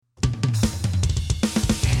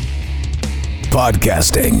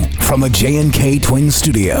Podcasting from the J&K Twin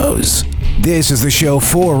Studios. This is the show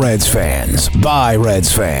for Reds fans, by Reds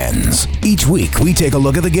fans. Each week, we take a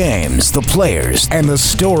look at the games, the players, and the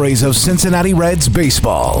stories of Cincinnati Reds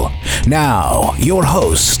baseball. Now, your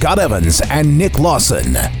hosts, Scott Evans and Nick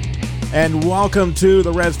Lawson. And welcome to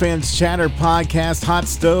the Reds Fans Chatter Podcast, Hot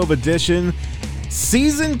Stove Edition,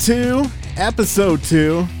 Season 2, Episode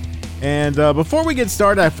 2. And before we get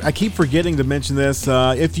started, I keep forgetting to mention this.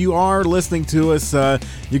 If you are listening to us,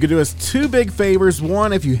 you can do us two big favors.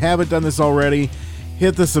 One, if you haven't done this already,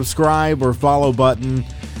 hit the subscribe or follow button.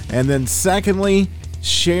 And then secondly,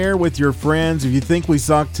 share with your friends. If you think we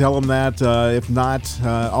suck, tell them that. If not,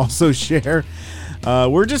 also share.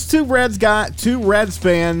 We're just two Reds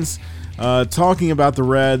fans talking about the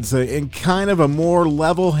Reds in kind of a more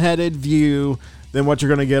level-headed view than what you're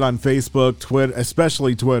going to get on Facebook, Twitter,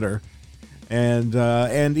 especially Twitter,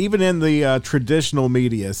 and even in the traditional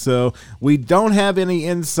media. So we don't have any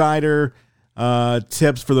insider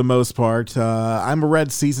tips for the most part. I'm a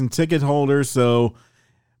Reds season ticket holder, so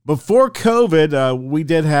before COVID, we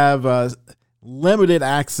did have limited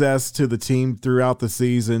access to the team throughout the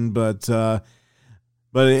season, but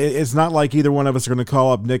it's not like either one of us are going to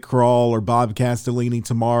call up Nick Krall or Bob Castellini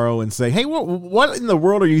tomorrow and say, hey, what in the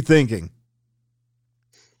world are you thinking?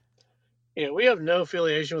 Yeah, we have no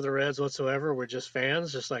affiliation with the Reds whatsoever. We're just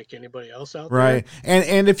fans, just like anybody else out there. Right.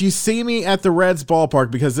 And if you see me at the Reds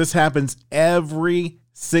ballpark, because this happens every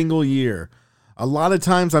single year, a lot of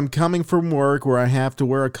times I'm coming from work where I have to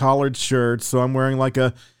wear a collared shirt, so I'm wearing like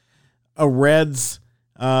a Reds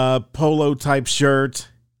polo type shirt.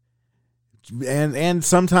 And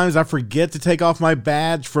sometimes I forget to take off my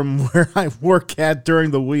badge from where I work at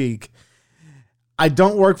during the week. I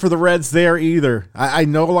don't work for the Reds there either. I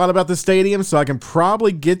know a lot about the stadium, so I can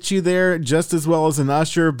probably get you there just as well as an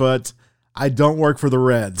usher, but I don't work for the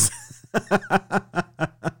Reds.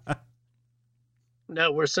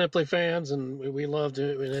 No, we're simply fans, and we love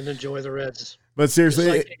to and enjoy the Reds. But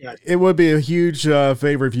seriously, it would be a huge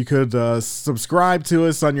favor if you could subscribe to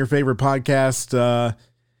us on your favorite podcast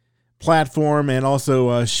platform, and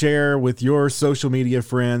also share with your social media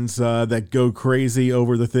friends that go crazy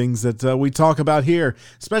over the things that we talk about here,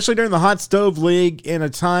 especially during the Hot Stove League in a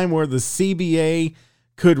time where the CBA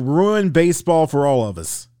could ruin baseball for all of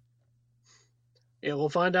us. Yeah, we'll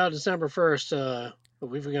find out December 1st if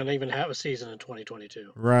we're going to even have a season in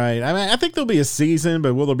 2022. Right. I mean, I think there'll be a season,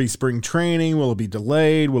 but will there be spring training? Will it be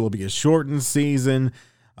delayed? Will it be a shortened season?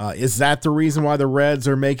 Is that the reason why the Reds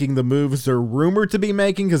are making the moves they're rumored to be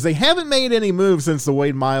making? Because they haven't made any moves since the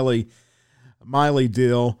Wade Miley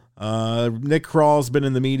deal. Nick Krall's been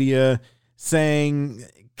in the media saying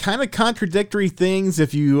kind of contradictory things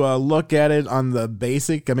if you look at it on the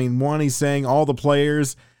basic. I mean, one, he's saying all the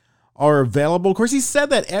players are available. Of course, he said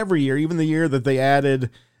that every year, even the year that they added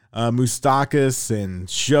Moustakas and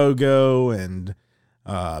Shogo and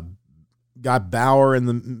got Bauer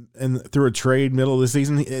through a trade middle of the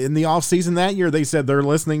season. In the offseason that year, they said they're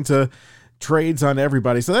listening to trades on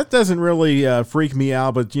everybody. So that doesn't really freak me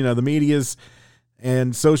out. But, you know, the media's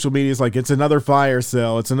and social media is like, it's another fire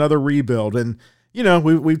sale. It's another rebuild. And, you know,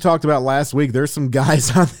 we've talked about last week, there's some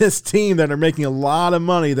guys on this team that are making a lot of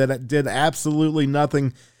money that did absolutely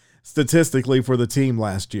nothing statistically for the team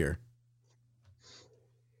last year.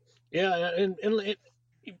 Yeah, and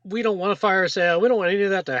we don't want a fire sale. We don't want any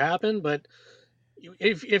of that to happen, but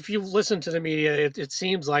if you listen to the media, it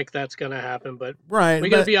seems like that's going to happen. But right, we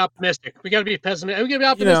got to be optimistic. We got to be pessimistic. We got to be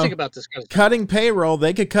optimistic about this kind of stuff. Cutting payroll,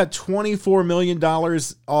 they could cut $24 million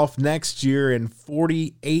off next year and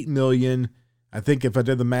 $48 million. I think if I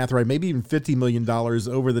did the math right, maybe even $50 million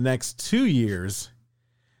over the next 2 years,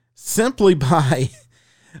 simply by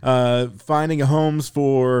finding homes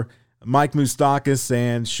for Mike Moustakas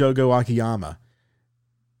and Shogo Akiyama.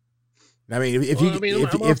 I mean,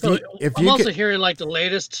 I'm also hearing like the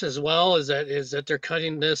latest as well is that they're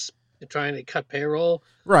cutting this, trying to cut payroll,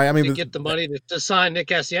 right? I mean, to get the money to sign Nick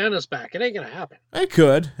Castellanos back. It ain't gonna happen. It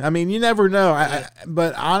could. I mean, you never know.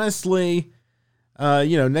 But honestly,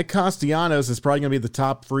 Nick Castellanos is probably gonna be the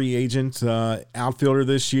top free agent outfielder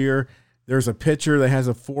this year. There's a pitcher that has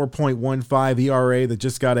a 4.15 ERA that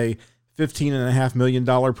just got a $15.5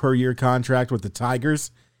 million per year contract with the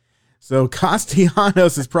Tigers. So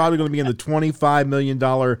Castellanos is probably going to be in the $25 million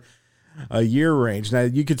a year range. Now,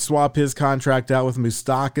 you could swap his contract out with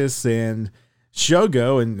Moustakas and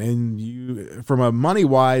Shogo, and you, from a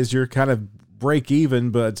money-wise, you're kind of break even.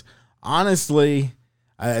 But honestly,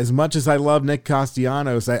 as much as I love Nick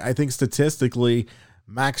Castellanos, I think statistically,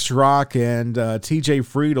 Max Schrock and TJ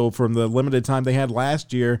Friedel, from the limited time they had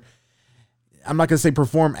last year, I'm not going to say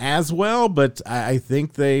perform as well, but I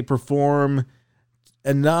think they perform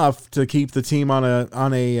enough to keep the team on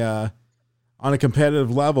a competitive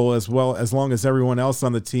level, as long as everyone else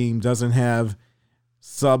on the team doesn't have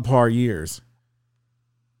subpar years.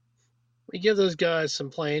 We give those guys some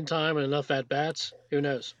playing time and enough at bats. Who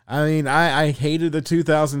knows? I mean, I hated the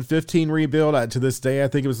 2015 rebuild. To this day, I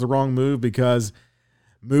think it was the wrong move, because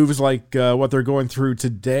moves like what they're going through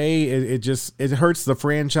today, it hurts the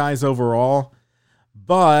franchise overall.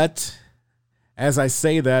 But as I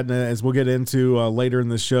say that, and as we'll get into later in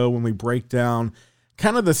the show when we break down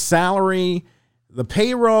kind of the salary, the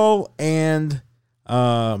payroll, and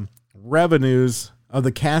revenues of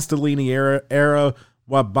the Castellini era,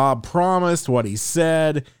 what Bob promised, what he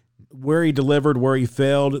said, where he delivered, where he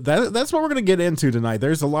failed. That's what we're going to get into tonight.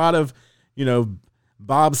 There's a lot of,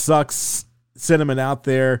 Bob sucks sentiment out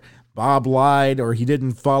there. Bob lied, or he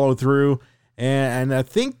didn't follow through. And I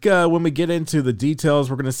think when we get into the details,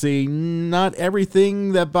 we're going to see not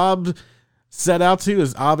everything that Bob set out to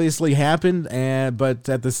has obviously happened. But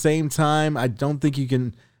at the same time, I don't think you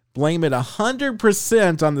can blame it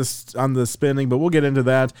 100% on the spending. But we'll get into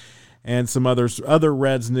that and some other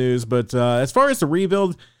Reds news. But as far as the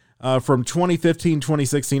rebuild from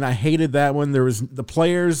 2015-2016, I hated that one. There was the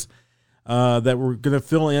players that were going to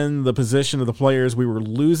fill in the position of the players we were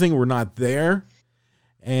losing were not there.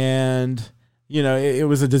 And, it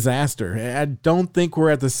was a disaster. I don't think we're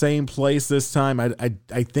at the same place this time. I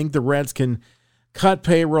think the Reds can cut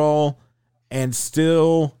payroll and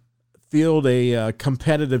still field a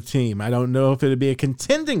competitive team. I don't know if it'd be a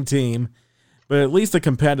contending team, but at least a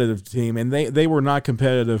competitive team. And they were not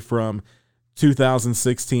competitive from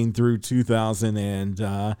 2016 through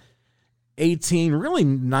 2018, really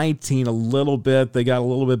 19 a little bit. They got a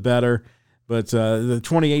little bit better, but the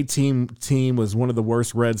 2018 team was one of the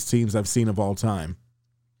worst Reds teams I've seen of all time.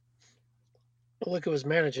 Look, it was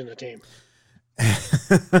managing the team.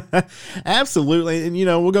 Absolutely. And,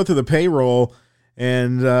 we'll go through the payroll,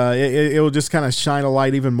 and it will just kind of shine a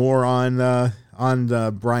light even more on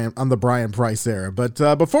the Brian Price era. But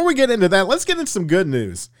before we get into that, let's get into some good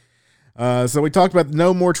news. So we talked about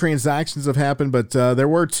no more transactions have happened, but there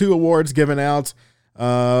were 2 awards given out.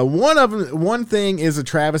 One thing is a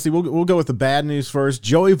travesty. We'll go with the bad news first.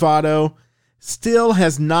 Joey Votto still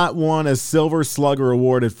has not won a Silver Slugger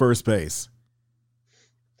award at first base.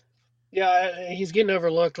 Yeah, he's getting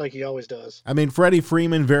overlooked like he always does. I mean, Freddie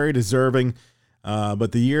Freeman, very deserving.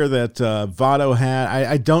 But the year that Votto had,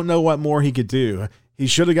 I don't know what more he could do. He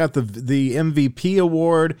should have got the MVP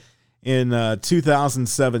award in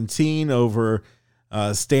 2017 over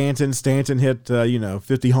Stanton. Stanton hit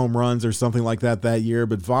 50 home runs or something like that year,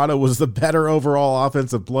 but Votto was the better overall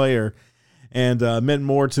offensive player and meant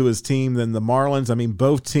more to his team than the Marlins. I mean,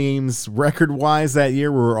 both teams record-wise that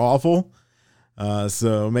year were awful.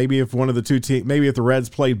 So maybe if one of the two teams, maybe if the Reds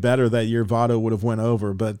played better that year, Votto would have went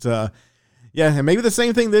over. But yeah, and maybe the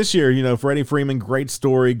same thing this year. Freddie Freeman, great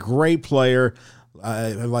story, great player.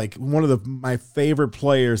 Like one of my favorite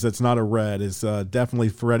players that's not a Red is definitely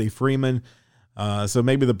Freddie Freeman. So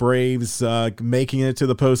maybe the Braves making it to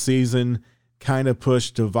the postseason kind of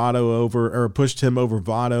pushed Votto over, or pushed him over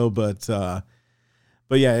Votto. But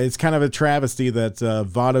yeah, it's kind of a travesty that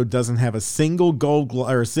Votto doesn't have a single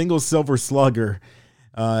or a single Silver Slugger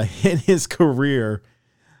in his career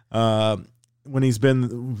when he's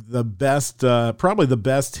been the best, probably the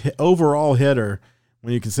best overall hitter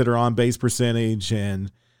when you consider on-base percentage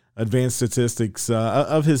and advanced statistics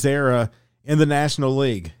of his era in the National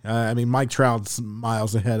League. I mean, Mike Trout's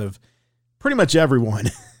miles ahead of pretty much everyone.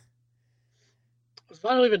 Was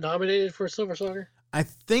Votto even nominated for a Silver Slugger? I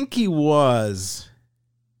think he was.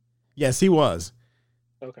 Yes, he was.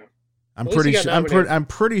 Okay. I'm pretty sure. I'm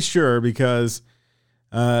pretty sure because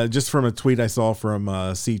just from a tweet I saw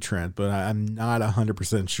from C. Trent, but I'm not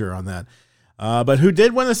 100% sure on that. But who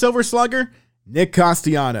did win the Silver Slugger? Nick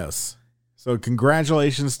Castellanos. So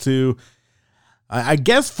congratulations to, I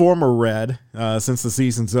guess, former Red since the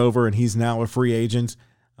season's over and he's now a free agent,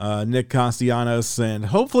 Nick Castellanos. And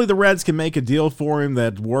hopefully the Reds can make a deal for him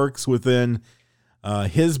that works within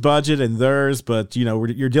his budget and theirs. But,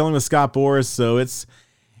 you're dealing with Scott Boras, so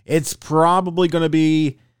it's probably going to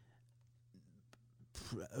be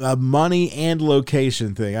a money and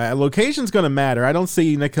location thing. Location's going to matter. I don't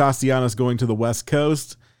see Nick Castellanos going to the West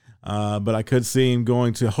Coast. But I could see him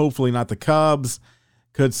going to, hopefully not the Cubs,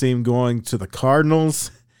 could see him going to the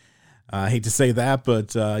Cardinals. I hate to say that,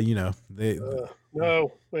 but no, we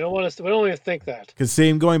don't want to. We don't even think that. Could see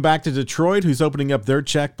him going back to Detroit, who's opening up their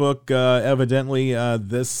checkbook evidently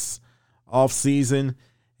this off season.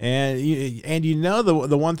 And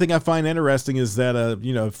the one thing I find interesting is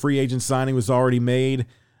that free agent signing was already made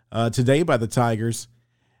today by the Tigers.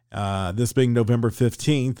 this being November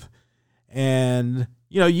 15th. And,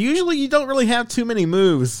 usually you don't really have too many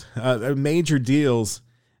moves, major deals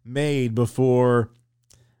made before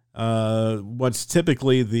what's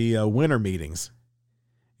typically the winter meetings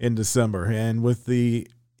in December. And with the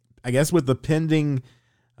pending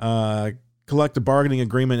collective bargaining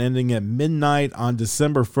agreement ending at midnight on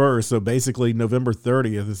December 1st, so basically November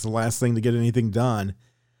 30th is the last thing to get anything done.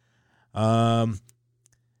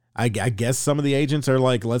 I guess some of the agents are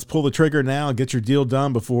like, let's pull the trigger now and get your deal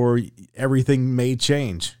done before everything may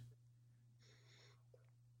change.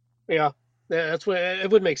 Yeah, that's what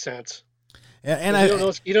it would make sense. And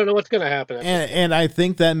you don't know what's going to happen. And I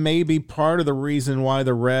think that may be part of the reason why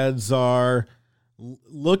the Reds are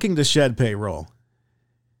looking to shed payroll.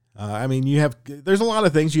 There's a lot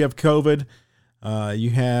of things. You have COVID. You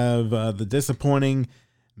have the disappointing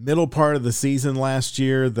middle part of the season last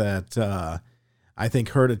year that I think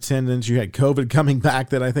hurt attendance. You had COVID coming back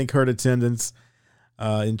that I think hurt attendance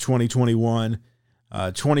in 2021.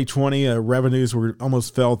 2020 revenues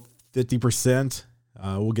almost fell 50%.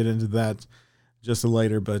 We'll get into that just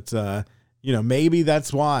later, but maybe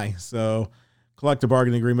that's why. So collective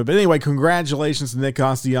bargaining agreement. But anyway, congratulations to Nick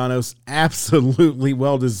Castellanos. Absolutely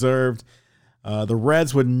well-deserved. The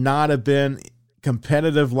Reds would not have been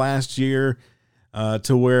competitive last year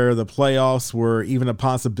to where the playoffs were even a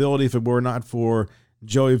possibility if it were not for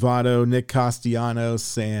Joey Votto, Nick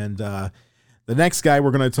Castellanos, and the next guy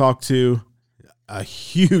we're going to talk to, a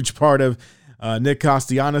huge part of Nick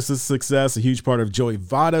Castellanos' success, a huge part of Joey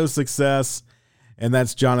Votto's success, and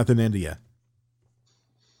that's Jonathan India.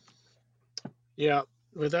 Yeah,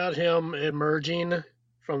 without him emerging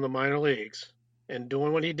from the minor leagues and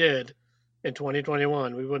doing what he did in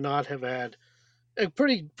 2021, we would not have had a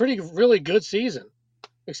really good season,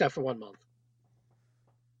 except for 1 month.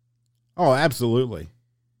 Oh, absolutely.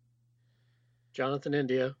 Jonathan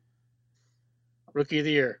India, Rookie of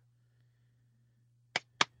the Year.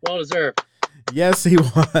 Well deserved. Yes, he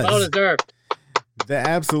was. Well deserved.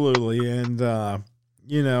 Absolutely, and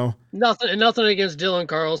nothing against Dylan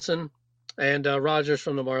Carlson and Rogers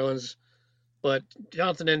from the Marlins, but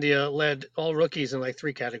Jonathan India led all rookies in like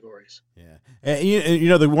 3 categories. Yeah,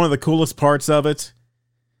 and one of the coolest parts of it,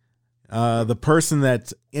 the person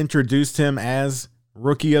that introduced him as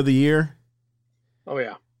Rookie of the Year. Oh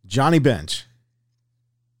yeah, Johnny Bench.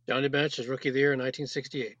 Johnny Bench is Rookie of the Year in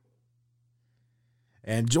 1968.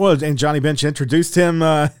 And Johnny Bench introduced him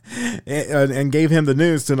and gave him the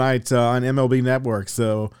news tonight on MLB Network.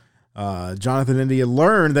 So Jonathan India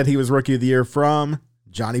learned that he was Rookie of the Year from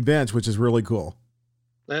Johnny Bench, which is really cool.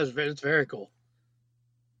 It's very cool.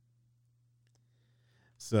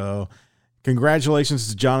 So congratulations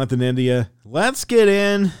to Jonathan India. Let's get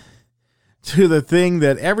in to the thing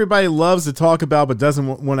that everybody loves to talk about but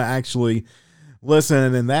doesn't want to actually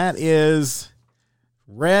listen, and that is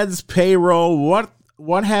Reds payroll.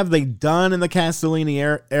 What have they done in the Castellini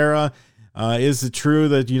era? Is it true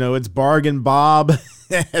that it's Bargain Bob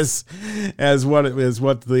as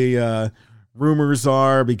what the rumors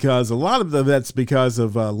are? Because a lot of that's because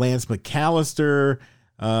of Lance McAllister.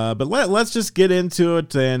 But let's just get into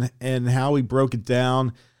it and how we broke it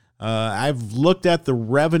down. I've looked at the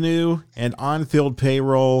revenue and on-field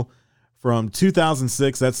payroll from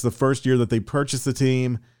 2006. That's the first year that they purchased the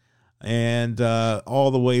team. And all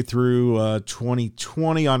the way through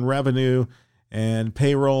 2020 on revenue and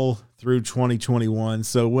payroll through 2021.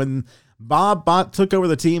 So when Bob took over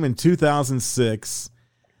the team in 2006,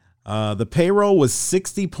 the payroll was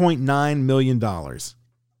 $60.9 million.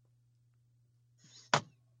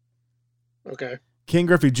 Okay. King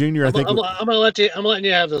Griffey Jr. I'm letting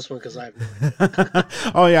you have this one because I've.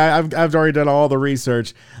 Oh yeah, I've already done all the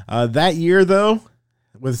research. That year though,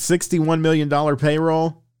 with $61 million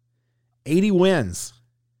payroll. 80 wins.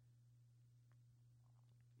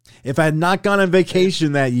 If I had not gone on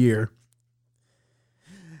vacation that year,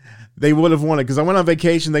 they would have won it because I went on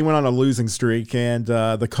vacation. They went on a losing streak, and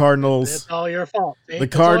the Cardinals. It's all your fault. The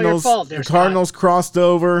Cardinals crossed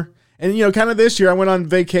over, and kind of this year I went on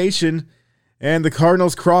vacation, and the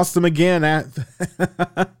Cardinals crossed them again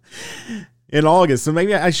in August. So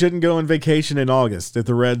maybe I shouldn't go on vacation in August if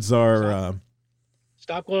the Reds are.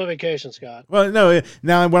 Stop going on vacation, Scott. Well, no.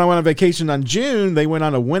 Now, when I went on vacation on June, they went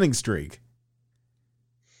on a winning streak.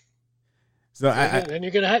 So and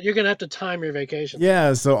you're gonna have to time your vacation.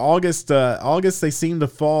 Yeah. So August they seem to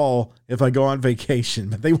fall if I go on vacation,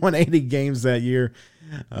 but they won 80 games that year.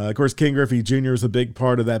 Of course, King Griffey Jr. is a big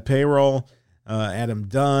part of that payroll. Adam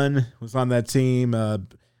Dunn was on that team.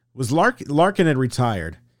 Larkin had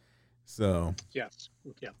retired. So yes,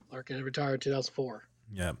 yeah, Larkin had retired in 2004.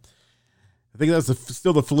 Yeah. I think that was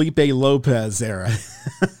still the Felipe Lopez era.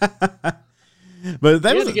 But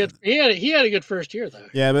that he had a good first year though.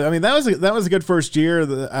 Yeah, but I mean that was a good first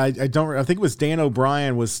year. I think it was Dan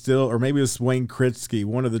O'Brien was still, or maybe it was Wayne Kritsky.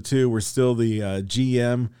 One of the two were still the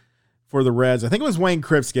GM for the Reds. I think it was Wayne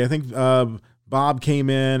Kritsky. I think Bob came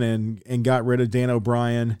in and got rid of Dan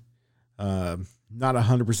O'Brien. Not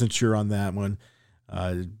 100% sure on that one.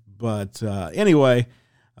 But anyway,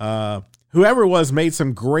 whoever it was made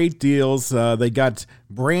some great deals. They got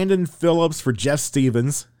Brandon Phillips for Jeff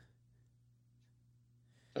Stevens.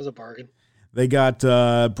 That was a bargain. They got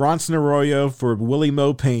Bronson Arroyo for Willie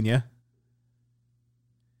Mo Pena.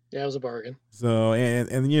 Yeah, it was a bargain. So,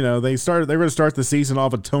 and you know, they're going to start the season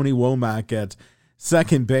off with Tony Womack at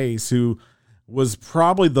second base, who was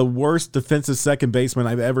probably the worst defensive second baseman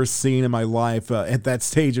I've ever seen in my life at that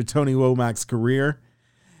stage of Tony Womack's career.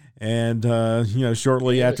 And, you know,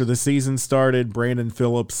 shortly after the season started, Brandon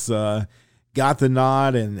Phillips got the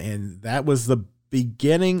nod, and that was the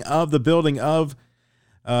beginning of the building of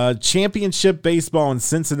championship baseball in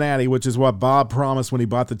Cincinnati, which is what Bob promised when he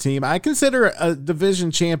bought the team. I consider a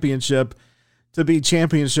division championship to be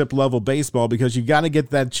championship level baseball, because you got to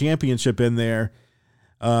get that championship in there.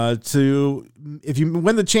 If you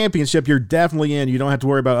win the championship, you're definitely in. You don't have to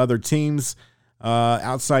worry about other teams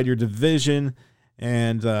outside your division,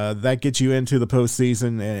 and that gets you into the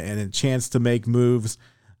postseason and a chance to make moves.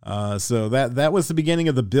 So that was the beginning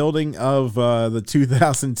of the building of the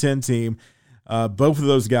 2010 team. Both of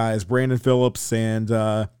those guys, Brandon Phillips and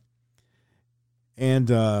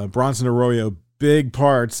Bronson Arroyo, big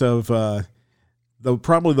parts of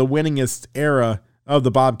probably the winningest era of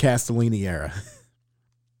the Bob Castellini era.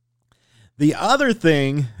 The other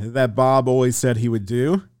thing that Bob always said he would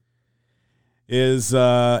do is,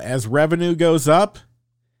 as revenue goes up,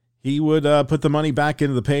 he would put the money back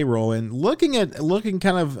into the payroll. And looking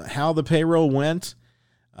kind of how the payroll went,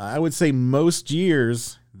 I would say most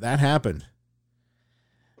years that happened.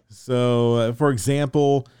 So, for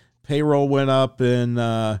example, payroll went up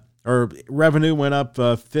or revenue went up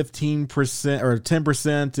 15% or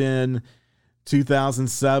 10% in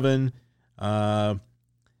 2007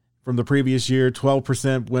 from the previous year.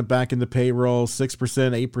 12% went back into payroll,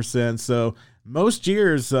 6%, 8%. So most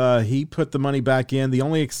years he put the money back in. The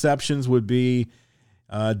only exceptions would be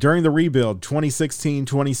during the rebuild, 2016,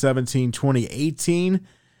 2017, 2018.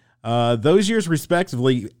 Those years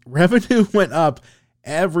respectively, revenue went up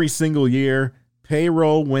every single year.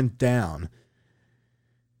 Payroll went down.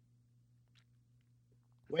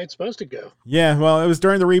 The way it's supposed to go. Yeah, well, it was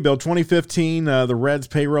during the rebuild. 2015, the Reds'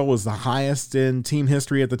 payroll was the highest in team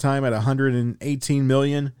history at the time at $118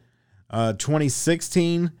 million.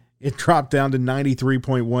 2016, it dropped down to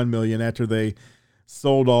 $93.1 million after they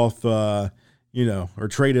sold off, or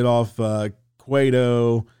traded off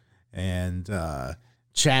Cueto and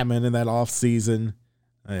Chapman in that offseason.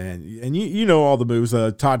 And you know all the moves.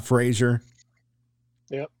 Todd Frazier.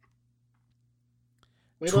 Yep.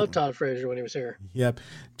 We loved Todd Frazier when he was here. Yep.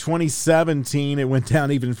 2017, it went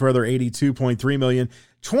down even further, $82.3 million.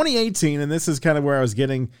 2018, and this is kind of where I was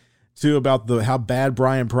getting to about how bad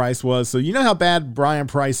Brian Price was. So you know how bad Brian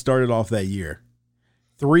Price started off that year?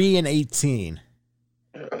 3-18.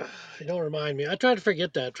 You don't remind me. I try to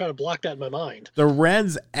forget that. I try to block that in my mind. The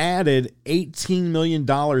Reds added $18 million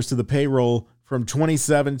to the payroll from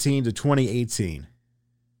 2017 to 2018.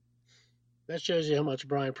 That shows you how much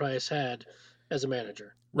Brian Price had as a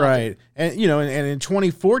manager. Right. And in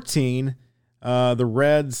 2014, the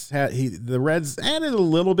Reds added a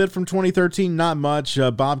little bit from 2013, not much.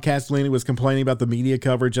 Bob Castellini was complaining about the media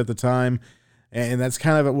coverage at the time, and that's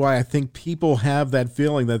kind of why I think people have that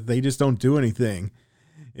feeling that they just don't do anything,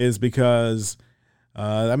 is because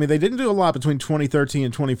they didn't do a lot between 2013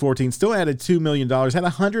 and 2014. Still added $2 million. Had a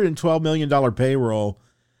 $112 million payroll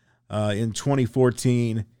in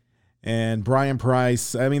 2014. And Brian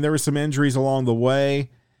Price, there were some injuries along the way.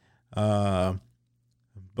 But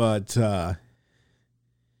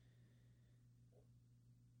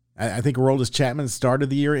I think Aroldis Chapman started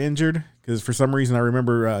the year injured, because for some reason I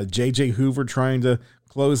remember J.J. Hoover trying to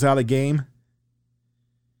close out a game.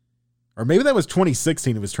 Or maybe that was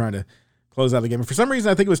 2016 he was trying to close out the game. And for some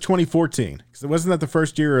reason I think it was 2014, because it wasn't that the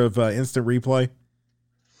first year of instant replay.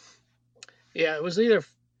 Yeah, it was either...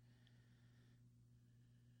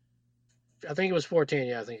 I think it was 14.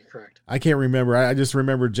 Yeah, I think you're correct. I can't remember. I just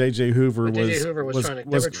remember J.J. Hoover was... J.J. Hoover was trying to...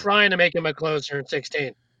 They were trying to make him a closer in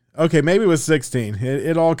 16. Okay, maybe it was 16.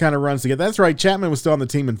 It all kind of runs together. That's right. Chapman was still on the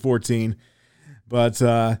team in 14. But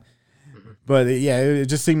yeah, it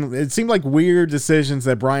seemed like weird decisions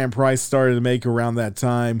that Brian Price started to make around that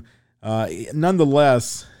time.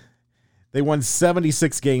 Nonetheless, they won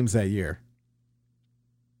 76 games that year.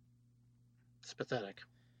 It's pathetic.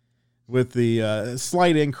 With the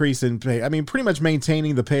slight increase in pay. I mean, pretty much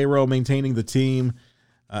maintaining the payroll, maintaining the team.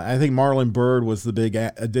 I think Marlon Byrd was the big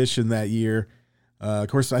addition that year. Of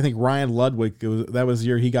course, I think Ryan Ludwig, that was the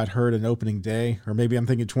year he got hurt in opening day, or maybe I'm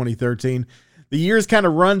thinking 2013. The years kind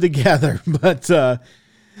of run together, but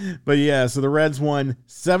yeah, so the Reds won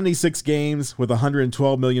 76 games with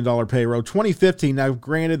 $112 million payroll. 2015, now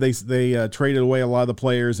granted, they traded away a lot of the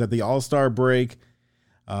players at the All-Star break.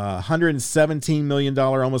 $117 million,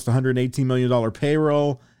 almost $118 million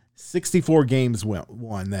payroll. 64 games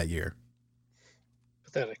won that year.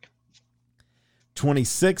 Pathetic.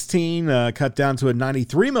 2016, cut down to a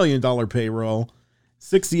 $93 million payroll.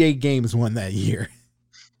 68 games won that year.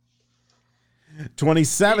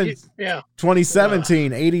 2017,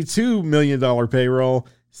 $82 million payroll.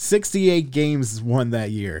 68 games won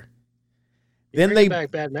that year. Then they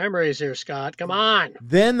back bad memories here, Scott. Come on.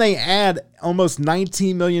 Then they add almost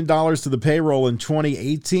 $19 million to the payroll in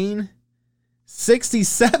 2018.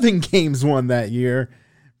 67 games won that year.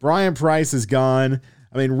 Brian Price is gone.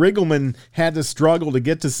 I mean, Riggleman had to struggle to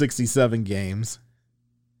get to 67 games.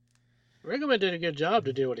 Riggleman did a good job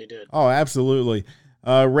to do what he did. Oh, absolutely.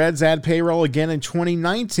 Reds add payroll again in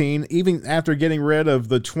 2019, even after getting rid of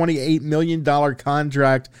the $28 million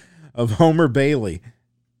contract of Homer Bailey.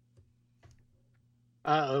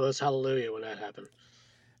 It was hallelujah when that happened.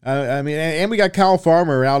 I mean, and we got Kyle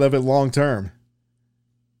Farmer out of it long term.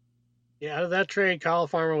 Yeah, out of that trade, Kyle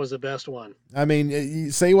Farmer was the best one. I mean, you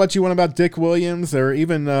say what you want about Dick Williams or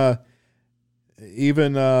even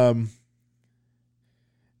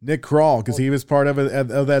Nick Kroll, because he was part of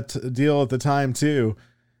that deal at the time too.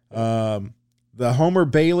 The Homer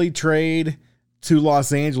Bailey trade to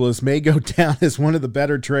Los Angeles may go down as one of the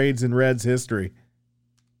better trades in Reds history.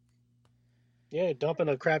 Yeah, dumping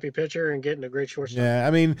a crappy pitcher and getting a great shortstop. Yeah,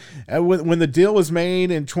 I mean, when the deal was made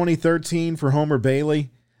in 2013 for Homer Bailey,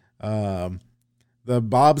 the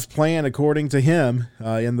Bob's plan, according to him,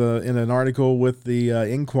 in an article with the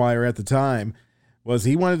Inquirer at the time, was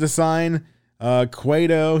he wanted to sign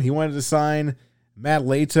Cueto, he wanted to sign Matt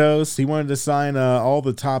Latos, he wanted to sign all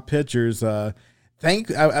the top pitchers.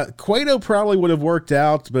 Cueto probably would have worked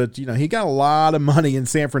out, but he got a lot of money in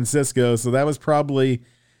San Francisco, so that was probably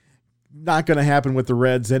not going to happen with the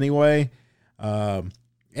Reds anyway.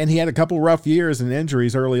 And he had a couple rough years and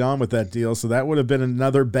injuries early on with that deal, so that would have been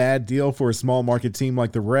another bad deal for a small market team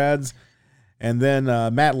like the Reds. And then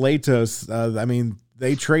Matt Latos, I mean,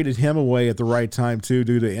 they traded him away at the right time too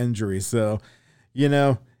due to injury. So,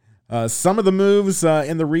 some of the moves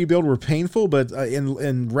in the rebuild were painful, but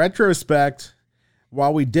in retrospect,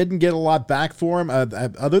 while we didn't get a lot back for him,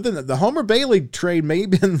 other than the Homer Bailey trade may have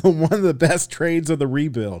been one of the best trades of the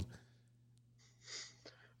rebuild.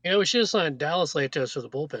 We should have signed Dallas Latos for the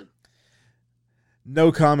bullpen.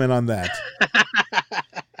 No comment on that.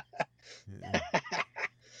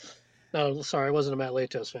 No, sorry, I wasn't a Matt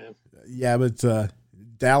Latos fan. Yeah, but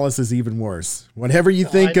Dallas is even worse. Whatever you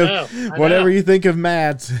think you think of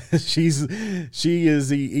Matt, she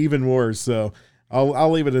is even worse. So I'll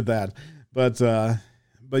leave it at that. But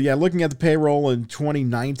yeah, looking at the payroll in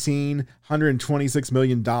 2019, $126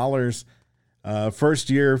 million. First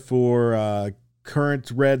year for current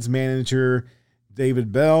Reds manager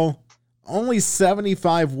David Bell. Only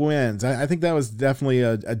 75 wins. I think that was definitely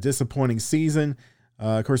a disappointing season.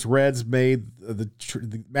 Of course, Reds made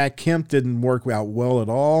Matt Kemp didn't work out well at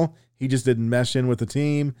all. He just didn't mesh in with the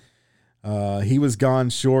team. He was gone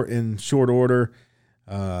in short order.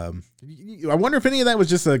 I wonder if any of that was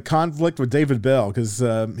just a conflict with David Bell, because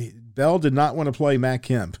Bell did not want to play Matt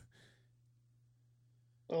Kemp.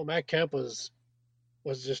 Oh, Matt Kemp was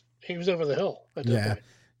just, he was over the hill at that point.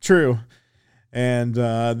 True. And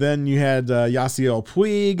then you had Yasiel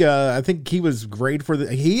Puig. I think he was great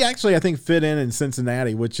he actually, I think, fit in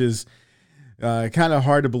Cincinnati, which is kind of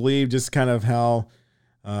hard to believe, just kind of how,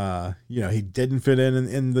 he didn't fit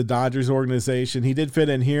in the Dodgers organization. He did fit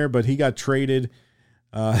in here, but he got traded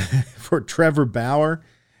for Trevor Bauer.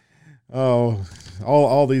 Oh,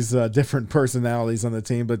 all these different personalities on the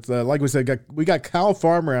team. But like we said, we got Kyle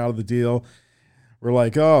Farmer out of the deal. We're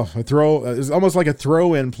like, it's almost like a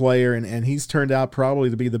throw-in player, and he's turned out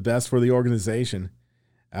probably to be the best for the organization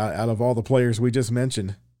out of all the players we just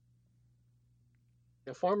mentioned.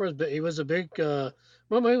 Yeah, Farmer, he was a big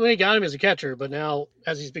when he got him as a catcher, but now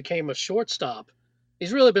as he's became a shortstop,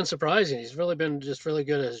 he's really been surprising. He's really been just really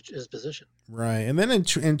good at his position. Right, and then in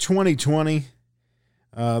 2020,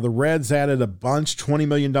 the Reds added a bunch, $20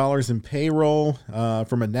 million in payroll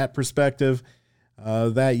from a net perspective.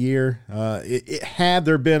 That year, had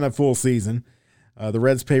there been a full season, the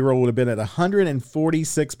Reds payroll would have been at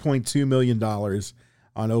 $146.2 million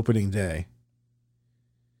on opening day.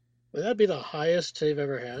 Would that be the highest they've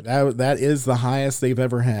ever had? That is the highest they've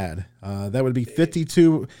ever had. That would be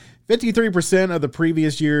 53% of the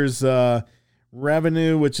previous year's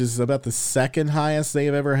revenue, which is about the second highest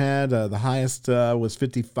they've ever had. The highest was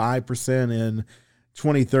 55% in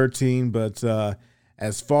 2013. But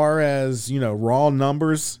as far as, raw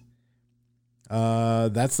numbers,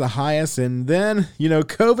 that's the highest. And then,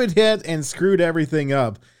 COVID hit and screwed everything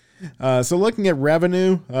up. So looking at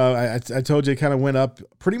revenue, I told you it kind of went up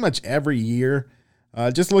pretty much every year.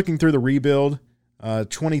 Just looking through the rebuild,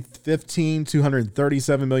 2015,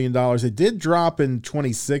 $237 million. It did drop in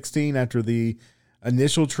 2016 after the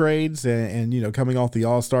initial trades and coming off the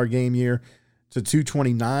All-Star game year to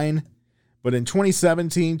 229. But in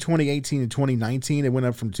 2017, 2018, and 2019, it went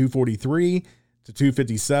up from 243 to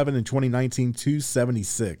 257. In 2019,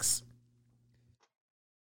 276.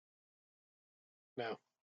 No.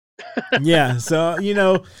 Yeah, so,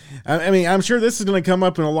 I'm sure this is going to come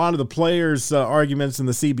up in a lot of the players' arguments in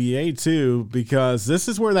the CBA, too, because this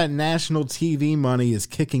is where that national TV money is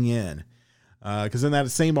kicking in. Because in that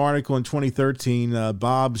same article in 2013,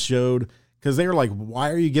 Bob showed, because they were like,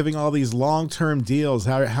 why are you giving all these long-term deals?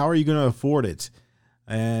 How are you going to afford it?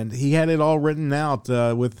 And he had it all written out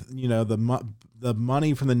with, the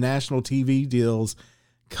money from the national TV deals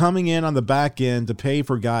coming in on the back end to pay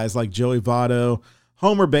for guys like Joey Votto,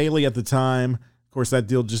 Homer Bailey at the time. Of course, that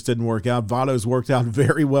deal just didn't work out. Votto's worked out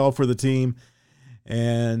very well for the team.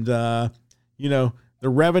 And, the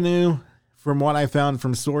revenue, from what I found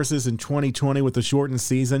from sources in 2020 with the shortened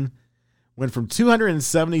season, went from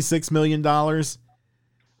 $276 million.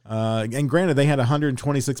 And granted, they had a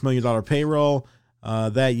 $126 million payroll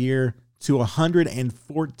that year to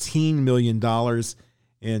 $114 million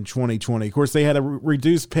in 2020. Of course, they had a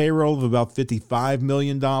reduced payroll of about $55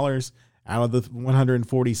 million out of the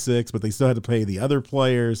 146, but they still had to pay the other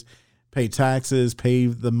players, pay taxes, pay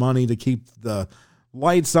the money to keep the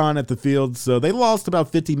lights on at the field. So they lost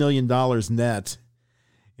about $50 million net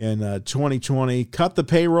in 2020, cut the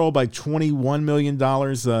payroll by $21 million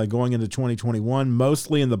going into 2021,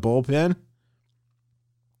 mostly in the bullpen.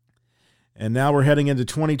 And now we're heading into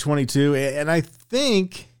 2022. And I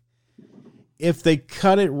think if they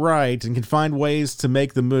cut it right and can find ways to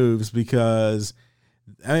make the moves, because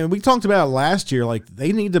we talked about it last year, like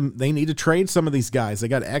they need to trade some of these guys. They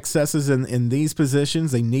got excesses in these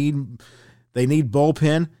positions. They need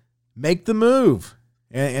bullpen. Make the move.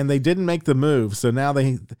 And they didn't make the move. So now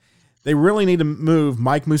they really need to move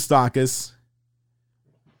Mike Moustakas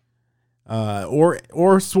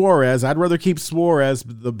or Suarez. I'd rather keep Suarez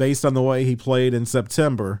based on the way he played in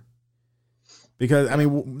September. Because,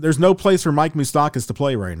 there's no place for Mike Moustakas to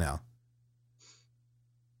play right now.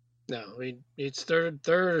 No, it's third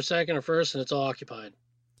or second or first, and it's all occupied.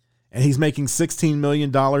 And he's making $16 million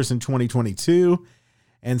in 2022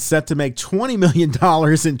 and set to make $20 million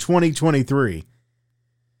in 2023.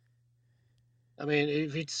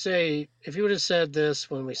 If you would have said this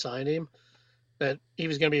when we signed him, that he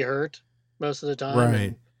was going to be hurt most of the time,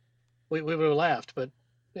 right? We would have laughed. But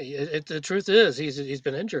the truth is, he's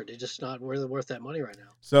been injured. He's just not worth that money right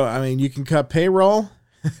now. So you can cut payroll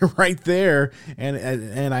right there,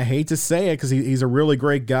 and I hate to say it because he's a really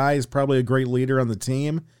great guy. He's probably a great leader on the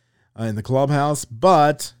team, in the clubhouse,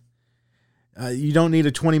 but you don't need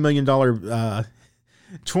a $20 million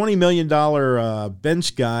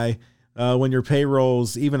bench guy when your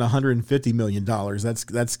payroll's even $150 million.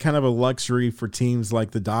 That's kind of a luxury for teams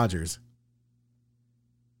like the Dodgers.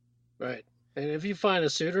 Right. And if you find a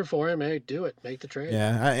suitor for him, hey, do it. Make the trade.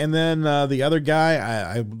 Yeah, and then the other guy,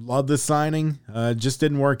 I love this signing. Just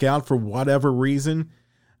didn't work out for whatever reason.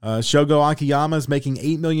 Shogo Akiyama is making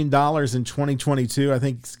 $8 million in 2022. I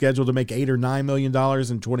think scheduled to make $8 or $9 million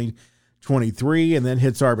in 2023, and then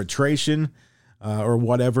hits arbitration or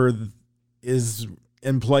whatever is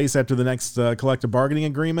in place after the next collective bargaining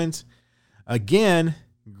agreement. Again,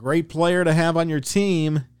 great player to have on your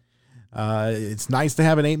team. It's nice to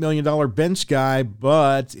have an $8 million bench guy,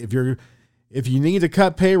 but if you need to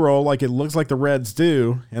cut payroll like it looks like the Reds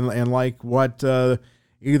do, and like what either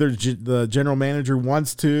the general manager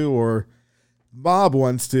wants to or Bob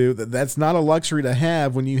wants to, that's not a luxury to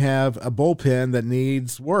have when you have a bullpen that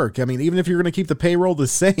needs work. Even if you're going to keep the payroll the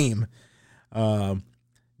same,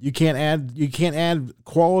 you can't add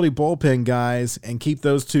quality bullpen guys and keep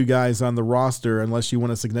those two guys on the roster unless you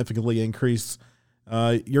want to significantly increase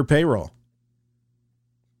your payroll.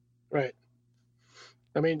 Right.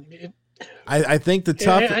 I think the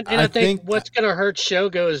tough. I think what's going to hurt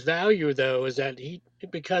Shogo's value though is that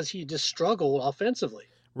because he just struggled offensively.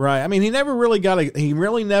 Right. He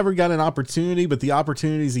really never got an opportunity, but the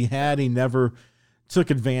opportunities he had, he never took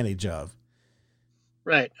advantage of.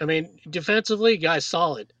 Right. I mean, defensively, guy's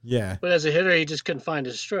solid. Yeah. But as a hitter, he just couldn't find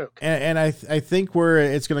his stroke. And I think where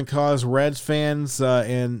it's going to cause Reds fans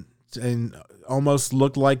and almost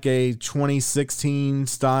look like a 2016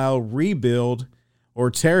 style rebuild or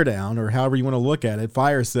teardown, or however you want to look at it,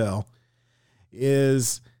 fire sale,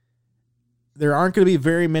 is there aren't going to be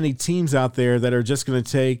very many teams out there that are just going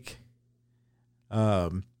to take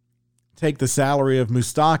the salary of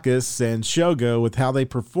Moustakas and Shogo with how they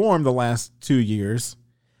performed the last 2 years,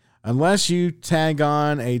 unless you tag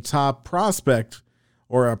on a top prospect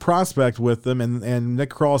or a prospect with them, and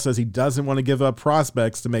Nick Krall says he doesn't want to give up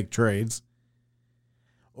prospects to make trades,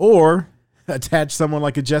 or attach someone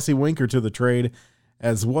like a Jesse Winker to the trade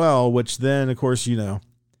as well, which then, of course,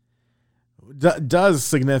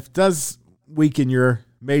 does weaken your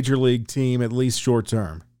major league team, at least short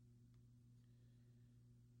term.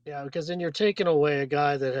 Yeah, because then you're taking away a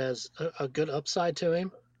guy that has a good upside to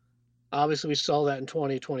him. Obviously, we saw that in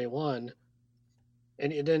 2021.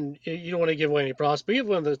 And then you don't want to give away any prospects. We have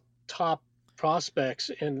one of the top prospects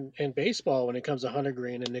in baseball when it comes to Hunter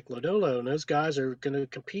Green and Nick Lodolo, and those guys are going to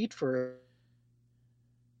compete for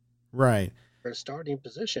a starting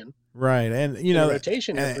position. Right, and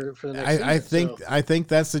rotation for the next season. I think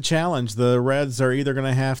that's the challenge. The Reds are either going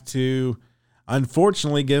to have to,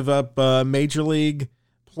 unfortunately, give up a major league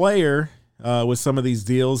player with some of these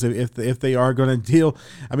deals if they are going to deal.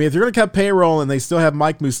 I mean, if they're going to cut payroll and they still have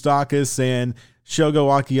Mike Moustakas and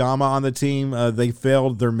Shogo Akiyama on the team, they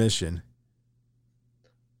failed their mission.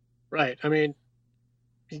 Right. I mean,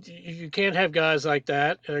 you can't have guys like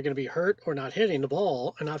that that are going to be hurt or not hitting the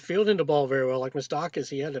ball and not fielding the ball very well. Like Moustakas,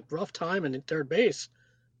 he had a rough time in third base,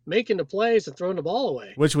 making the plays and throwing the ball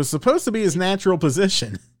away, which was supposed to be his natural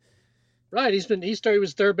position. Right. He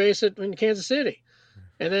was third base in Kansas City,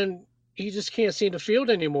 and then he just can't seem to field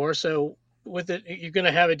anymore. So with it, you're going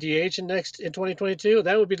to have a DH in 2022.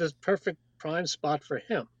 That would be the perfect prime spot for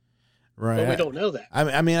him. Right. But we don't know that.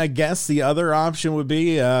 I mean, I guess the other option would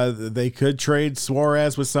be they could trade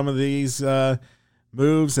Suarez with some of these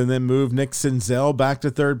moves and then move Nick Senzel back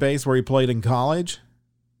to third base where he played in college.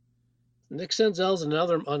 Nick Senzel's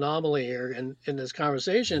another anomaly here in this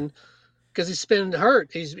conversation because he's been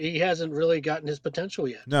hurt. He hasn't really gotten his potential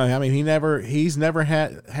yet. No, I mean, he's never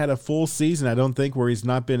had a full season, I don't think, where he's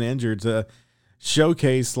not been injured to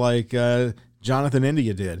showcase like Jonathan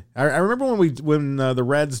India did. I remember when the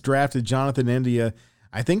Reds drafted Jonathan India,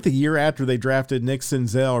 I think the year after they drafted Nick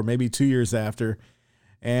Senzel, or maybe 2 years after,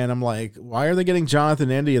 and I'm like, why are they getting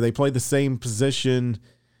Jonathan India? They played the same position.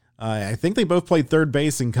 I think they both played third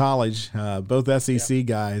base in college, both SEC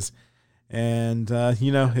guys. And,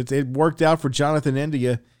 it worked out for Jonathan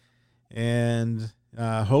India, and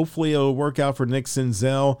hopefully it'll work out for Nick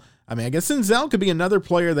Senzel. I mean, I guess Senzel could be another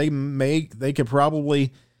player they could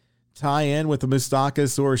probably tie in with the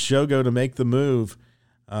Moustakas or Shogo to make the move.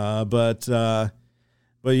 But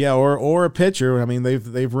yeah, or a pitcher. I mean,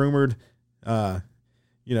 they've rumored, I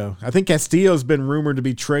think Castillo's been rumored to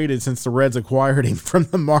be traded since the Reds acquired him from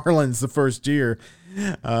the Marlins the first year.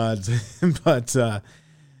 But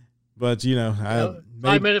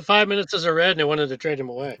 5 minutes as a Red, and they wanted to trade him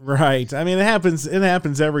away. Right. I mean, it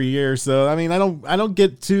happens every year. So I mean, I don't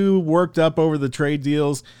get too worked up over the trade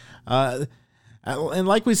deals. And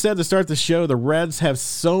like we said to start the show, the Reds have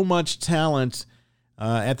so much talent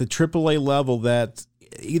at the AAA level that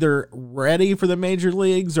either ready for the major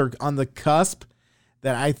leagues or on the cusp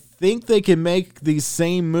that I think they can make these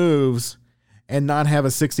same moves and not have a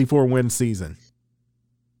 64-win season.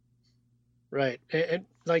 Right. And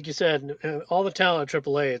like you said, all the talent at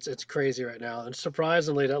AAA, it's crazy right now. And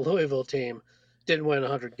surprisingly, that Louisville team didn't win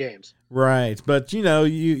 100 games. Right. But,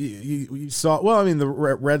 you saw, well, I mean, the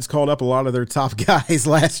Reds called up a lot of their top guys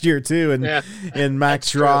last year, too, and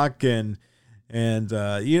Max Schrock and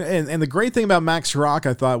the great thing about Max Schrock,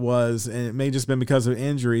 I thought, was, and it may have just been because of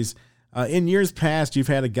injuries, in years past, you've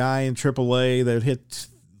had a guy in AAA that would hit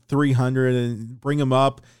 300 and bring him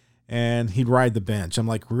up, and he'd ride the bench. I'm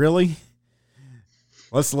like, really?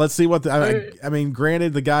 Let's see what I mean,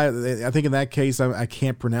 granted, the guy, I think in that case, I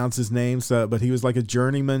can't pronounce his name, but he was like a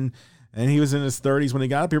journeyman, and he was in his 30s when he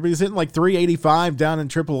got up here, but he's hitting like 385 down in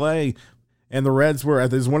AAA, and the Reds were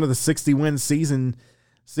one of the 60-win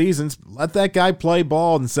seasons. Let that guy play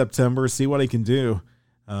ball in September, see what he can do.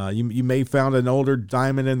 You may found an older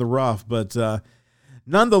diamond in the rough, but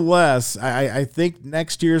nonetheless, I think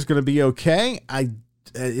next year is going to be okay.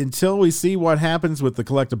 Until we see what happens with the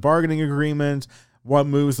collective bargaining agreement, what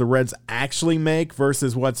moves the Reds actually make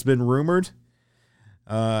versus what's been rumored,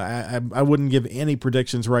 I wouldn't give any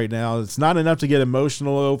predictions right now. It's not enough to get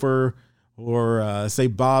emotional over say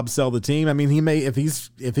Bob sell the team. I mean, he may, if he's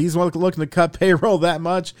looking to cut payroll that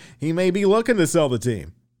much, he may be looking to sell the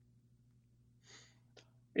team.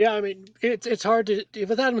 Yeah, I mean, it's hard to,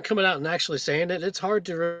 without him coming out and actually saying it, it's hard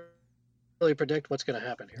to really predict what's going to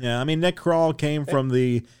happen here. Yeah, I mean, Nick Kroll came from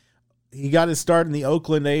he got his start in the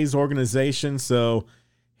Oakland A's organization, so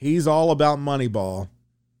he's all about Moneyball.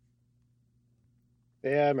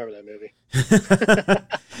 Yeah, I remember that movie.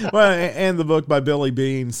 Well, and the book by Billy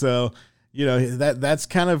Beane. So, that's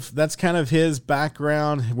kind of his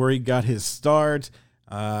background, where he got his start.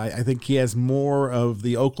 I think he has more of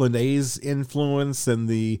the Oakland A's influence than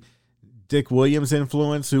the Dick Williams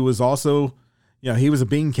influence, who was also, he was a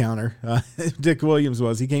bean counter. Dick Williams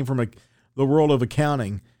was. He came from the world of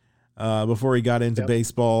accounting before he got into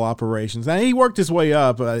baseball operations. And he worked his way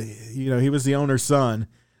up. He was the owner's son,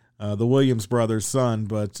 the Williams brothers' son,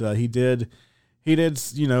 but he did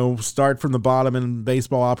start from the bottom in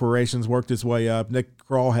baseball operations, worked his way up. Nick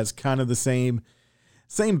Kroll has kind of the same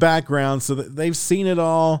background, so that they've seen it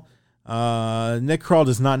all. Nick Kroll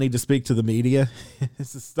does not need to speak to the media.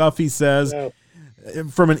 It's the stuff he says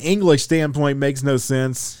from an English standpoint makes no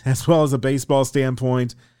sense, as well as a baseball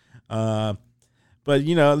standpoint. But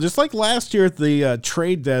just like last year at the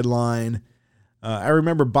trade deadline, I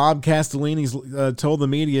remember Bob Castellini told the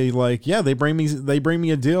media, they bring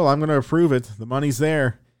me a deal, I'm going to approve it. The money's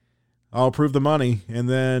there. I'll approve the money. And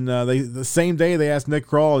then the same day they asked Nick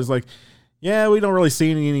Kroll, he's like, yeah, we don't really see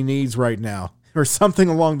any needs right now, or something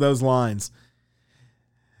along those lines.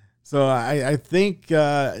 So I think,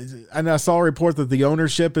 I saw a report that the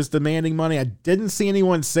ownership is demanding money. I didn't see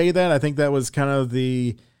anyone say that. I think that was kind of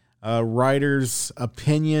the writer's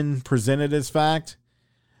opinion presented as fact.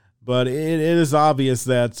 But it is obvious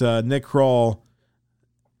that Nick Kroll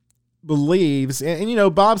believes,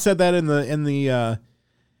 and Bob said that in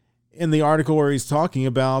the article where he's talking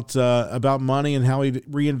about money and how he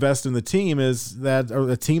reinvest in the team, is that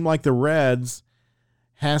a team like the Reds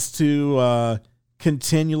has to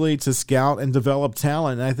continually to scout and develop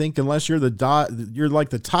talent. And I think unless you're you're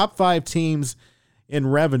like the top 5 teams in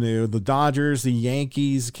revenue, the Dodgers, the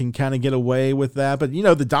Yankees can kind of get away with that. But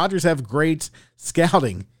the Dodgers have great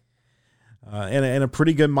scouting. And a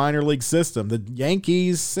pretty good minor league system. The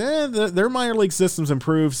Yankees, their minor league system's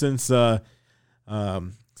improved since the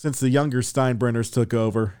younger Steinbrenners took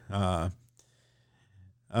over. I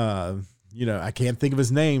can't think of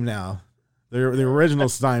his name now. The original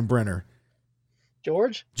Steinbrenner.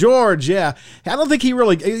 George, yeah. I don't think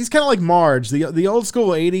he's kind of like Marge. The old school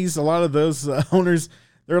 80s, a lot of those owners,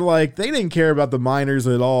 they didn't care about the minors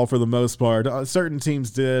at all for the most part. Certain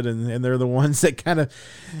teams did, and they're the ones that kind of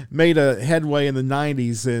made a headway in the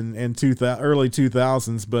 90s and early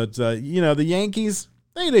 2000s. But, the Yankees,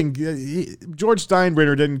 they didn't. George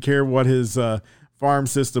Steinbrenner didn't care what his farm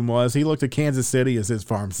system was. He looked at Kansas City as his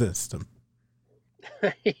farm system.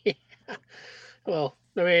 Well,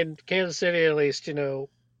 I mean, Kansas City, at least, if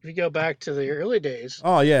you go back to the early days.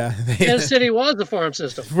 Oh, yeah. Kansas City was the farm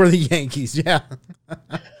system. For the Yankees, yeah.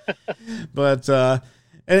 But,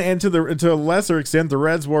 and to a lesser extent, the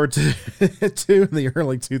Reds were too in the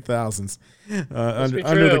early 2000s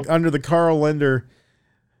under the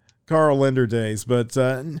Carl Linder days. But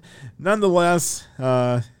nonetheless,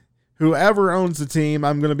 whoever owns the team,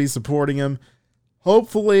 I'm going to be supporting him.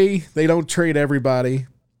 Hopefully, they don't trade everybody.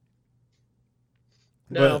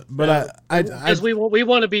 No, because we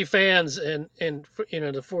want to be fans in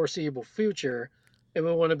the foreseeable future, and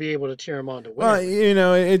we want to be able to cheer them on to win. Well,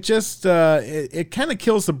 it just it kind of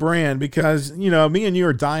kills the brand, because me and you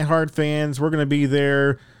are diehard fans. We're going to be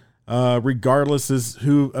there regardless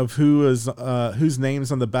whose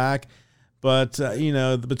name's on the back. But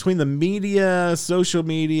between the media, social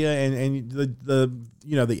media, and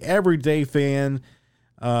the everyday fan,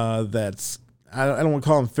 that's, I don't want to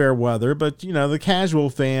call them fair weather, but the casual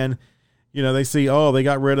fan, they see, they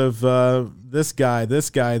got rid of this guy.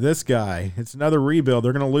 It's another rebuild.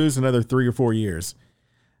 They're going to lose another 3 or 4 years.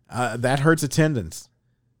 That hurts attendance.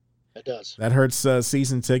 It does. That hurts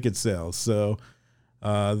season ticket sales. So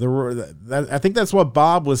I think that's what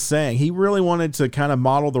Bob was saying. He really wanted to kind of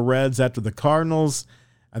model the Reds after the Cardinals.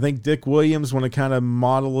 I think Dick Williams wanted to kind of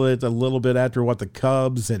model it a little bit after what the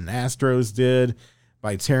Cubs and Astros did,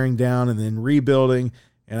 by tearing down and then rebuilding.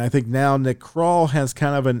 And I think now Nick Kroll has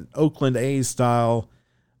kind of an Oakland A's style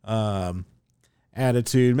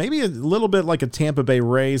attitude, maybe a little bit like a Tampa Bay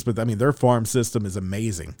Rays, but I mean, their farm system is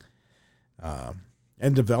amazing.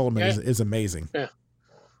 And development is amazing. Yeah.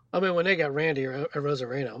 I mean, when they got Randy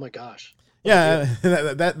Arozarena, oh my gosh. Yeah,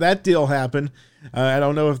 that deal happened. I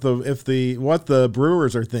don't know what the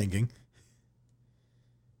Brewers are thinking.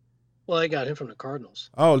 Well, they got him from the Cardinals.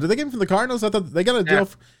 Oh, did they get him from the Cardinals? I thought they got a deal.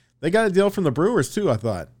 They got a deal from the Brewers too, I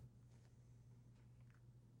thought.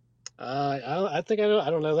 I think I know. I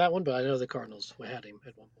don't know that one, but I know the Cardinals had him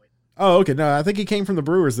at one point. Oh, okay. No, I think he came from the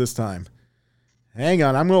Brewers this time. Hang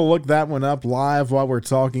on, I'm going to look that one up live while we're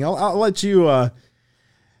talking. I'll let you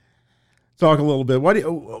talk a little bit. What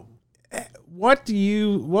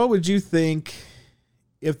would you think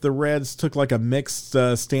if the Reds took like a mixed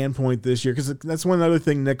standpoint this year? Because that's one other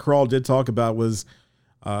thing Nick Krall did talk about was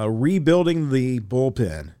rebuilding the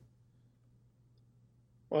bullpen.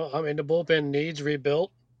 Well, I mean, the bullpen needs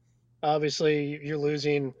rebuilt. Obviously, you're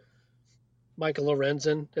losing Michael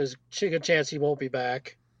Lorenzen. There's a good chance he won't be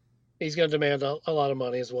back. He's going to demand a lot of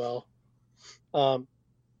money as well.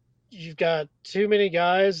 You've got too many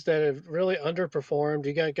guys that have really underperformed.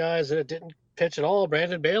 You got guys that didn't pitch at all.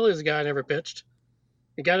 Brandon Bailey is a guy who never pitched.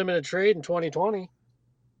 You got him in a trade in 2020,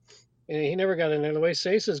 and he never got in there. The way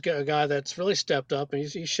Cease is a guy that's really stepped up, and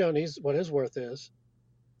he's shown what his worth is.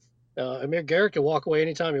 Amir Garrett can walk away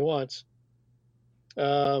anytime he wants.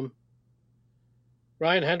 Ryan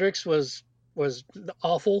Hendricks was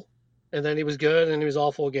awful, and then he was good, and he was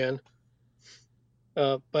awful again.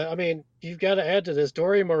 But I mean, you've got to add to this.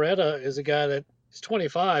 Dory Moretta is a guy that is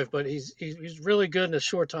 25, but he's really good in the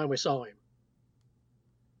short time we saw him.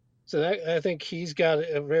 So I think he's got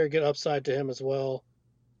a very good upside to him as well.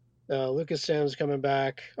 Lucas Sims coming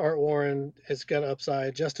back. Art Warren has got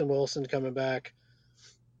upside. Justin Wilson coming back.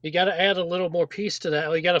 You got to add a little more piece to that.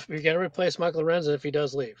 You got to replace Michael Lorenzen if he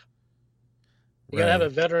does leave. You got to have a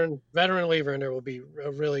veteran leaver in there. Will be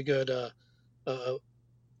a really good a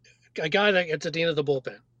guy that gets at the end of the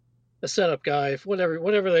bullpen, a setup guy,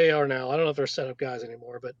 whatever they are now. I don't know if they're setup guys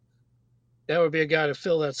anymore, but that would be a guy to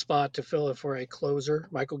fill that spot, to fill it for a closer.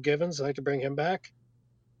 Michael Givens, I'd like to bring him back.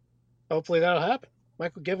 Hopefully that'll happen.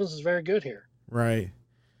 Michael Givens is very good here. Right.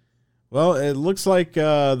 Well, it looks like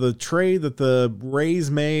the trade that the Rays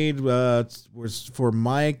made was for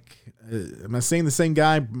Mike. Am I saying the same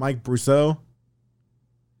guy, Mike Brousseau?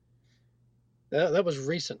 That was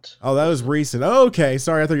recent. Oh, that was recent. Oh, okay.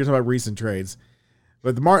 Sorry, I thought you were talking about recent trades.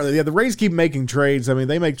 But the Rays keep making trades. I mean,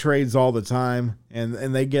 they make trades all the time, and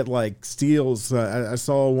they get like steals. I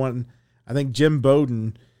saw one. I think Jim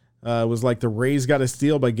Bowden was like the Rays got a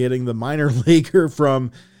steal by getting the minor leaguer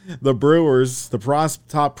from the Brewers, the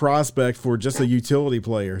top prospect for just a utility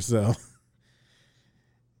player. So,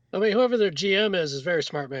 I mean, whoever their GM is a very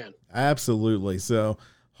smart man. Absolutely. So,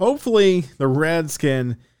 hopefully, the Reds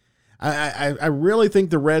can. I really think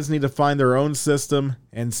the Reds need to find their own system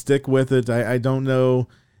and stick with it. I don't know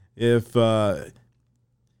if what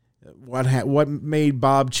made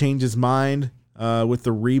Bob change his mind with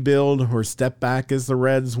the rebuild or step back, as the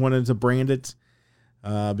Reds wanted to brand it,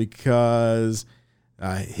 because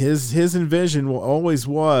his envision always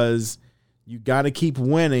was you got to keep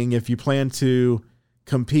winning if you plan to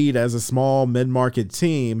compete as a small mid-market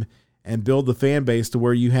team and build the fan base to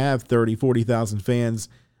where you have 30, 40,000 fans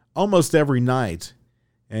almost every night.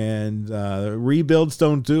 And rebuilds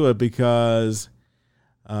don't do it because,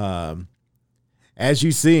 as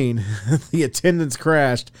you've seen, the attendance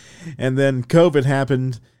crashed, and then COVID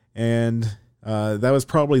happened, and that was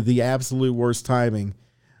probably the absolute worst timing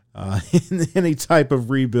in any type of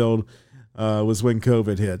rebuild was when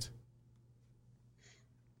COVID hit.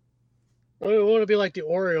 We want to be like the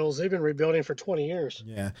Orioles. They've been rebuilding for 20 years.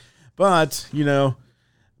 Yeah, but,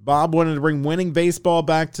 Bob wanted to bring winning baseball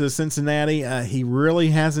back to Cincinnati. He really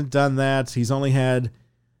hasn't done that. He's only had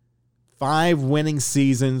 5 winning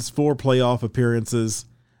seasons, 4 playoff appearances.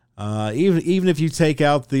 Even if you take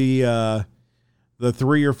out the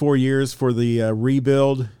 3 or 4 years for the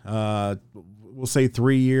rebuild, we'll say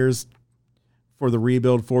 3 years for the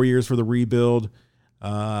rebuild, 4 years for the rebuild.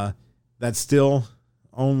 That's still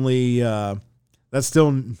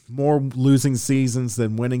more losing seasons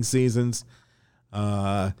than winning seasons.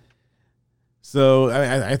 So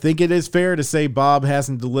I think it is fair to say Bob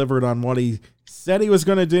hasn't delivered on what he said he was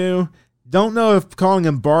going to do. Don't know if calling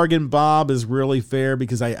him Bargain Bob is really fair,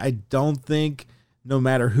 because I don't think, no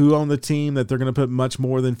matter who on the team, that they're going to put much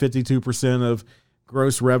more than 52% of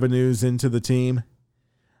gross revenues into the team,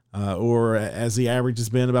 or as the average has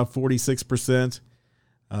been, about 46%,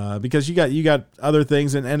 because you got other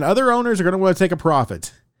things, and other owners are going to want to take a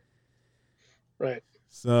profit. Right.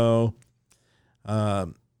 So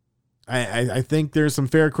I think there's some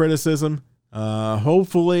fair criticism.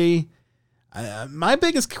 Hopefully, my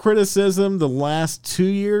biggest criticism the last 2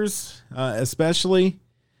 years, especially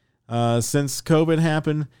since COVID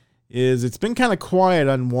happened, is it's been kind of quiet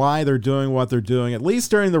on why they're doing what they're doing. At least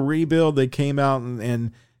during the rebuild, they came out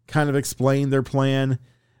and kind of explained their plan.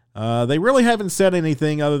 They really haven't said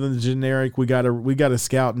anything other than the generic, we gotta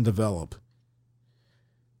scout and develop.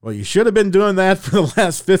 Well, you should have been doing that for the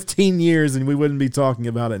last 15 years and we wouldn't be talking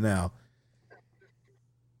about it now.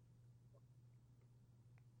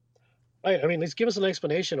 Right. I mean, let's give us an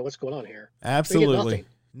explanation of what's going on here. Absolutely.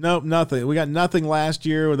 Nope, nothing. We got nothing last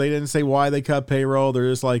year where they didn't say why they cut payroll. They're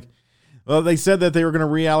just like, well, they said that they were going to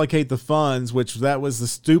reallocate the funds, which that was the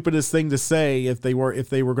stupidest thing to say if they were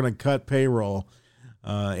going to cut payroll,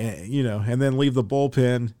 and then leave the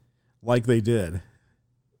bullpen like they did.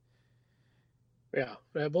 Yeah,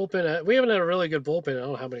 bullpen. We haven't had a really good bullpen in I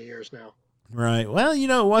don't know how many years now. Right. Well,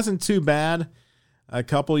 it wasn't too bad a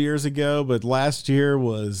couple years ago, but last year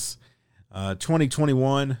was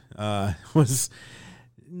 2021 was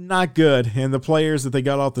not good, and the players that they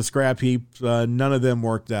got off the scrap heap, none of them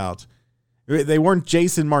worked out. They weren't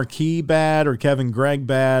Jason Marquis bad or Kevin Gregg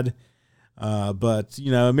bad, but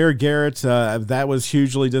Amir Garrett, that was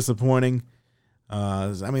hugely disappointing. A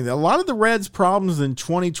lot of the Reds' problems in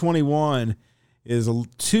 2021 is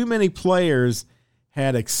too many players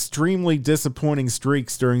had extremely disappointing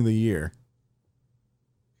streaks during the year.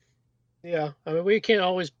 Yeah, we can't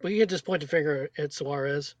just point the finger at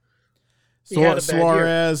Suarez.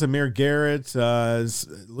 Suarez, Amir Garrett,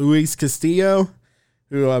 Luis Castillo,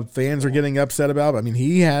 who fans are getting upset about.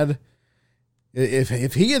 He had,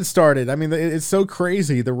 if he had started, it's so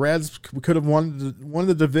crazy. The Reds could have won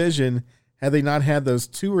the division had they not had those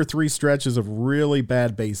 2 or 3 stretches of really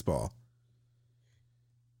bad baseball.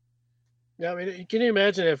 Yeah, can you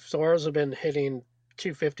imagine if Suarez had been hitting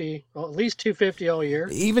 250, at least 250 all year?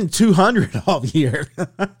 Even 200 all year.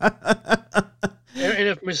 And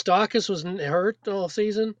if Moustakas was hurt all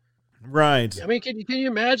season, right? Can you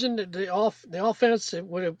imagine the offense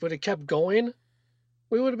would have kept going?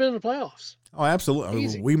 We would have been in the playoffs. Oh, absolutely.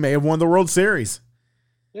 Easy. We may have won the World Series.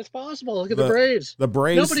 It's possible. Look at the Braves. The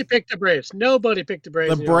Braves. Nobody picked the Braves.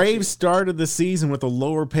 The Braves started the season with a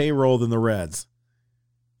lower payroll than the Reds.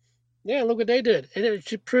 Yeah, look what they did. And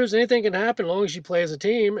it proves anything can happen as long as you play as a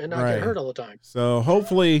team and not get hurt all the time. So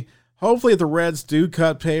hopefully if the Reds do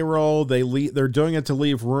cut payroll, they're doing it to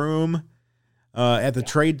leave room at the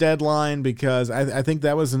trade deadline, because I think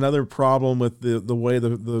that was another problem with the way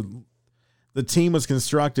the team was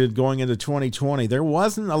constructed going into 2020. There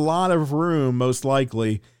wasn't a lot of room, most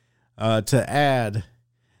likely, to add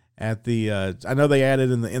at the. I know they added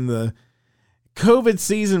in the COVID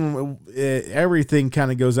season, everything kind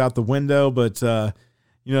of goes out the window, but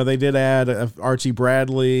they did add Archie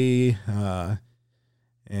Bradley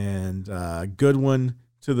and Goodwin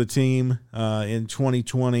to the team in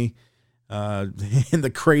 2020 in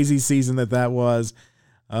the crazy season that was.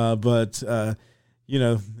 But that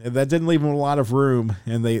didn't leave them a lot of room,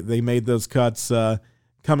 and they made those cuts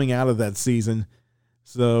coming out of that season.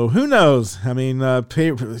 So who knows?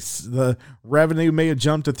 The revenue may have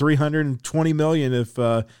jumped to $320 million if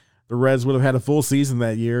the Reds would have had a full season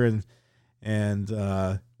that year,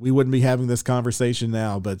 and we wouldn't be having this conversation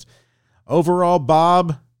now. But overall,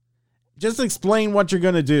 Bob, just explain what you're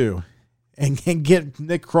going to do and get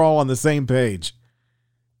Nick Krall on the same page.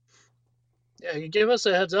 Yeah, you give us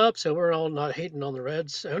a heads up so we're all not hating on the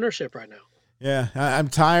Reds ownership right now. Yeah, I'm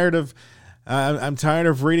tired of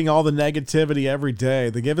reading all the negativity every day.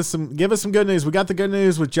 They give us some good news. We got the good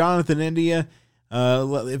news with Jonathan India.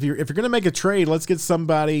 If you're going to make a trade, let's get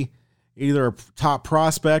somebody, either a top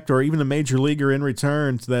prospect or even a major leaguer in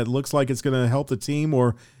return that looks like it's going to help the team,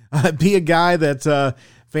 or be a guy that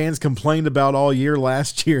fans complained about all year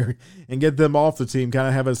last year and get them off the team. Kind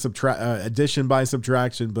of have a addition by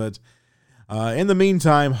subtraction. But in the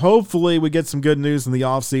meantime, hopefully we get some good news in the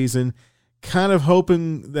offseason. Kind of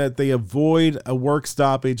hoping that they avoid a work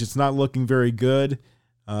stoppage. It's not looking very good.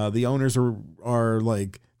 The owners are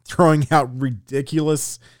like throwing out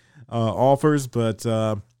ridiculous offers, but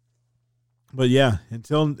yeah.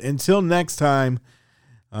 Until next time,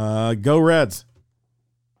 go Reds.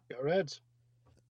 Go Reds.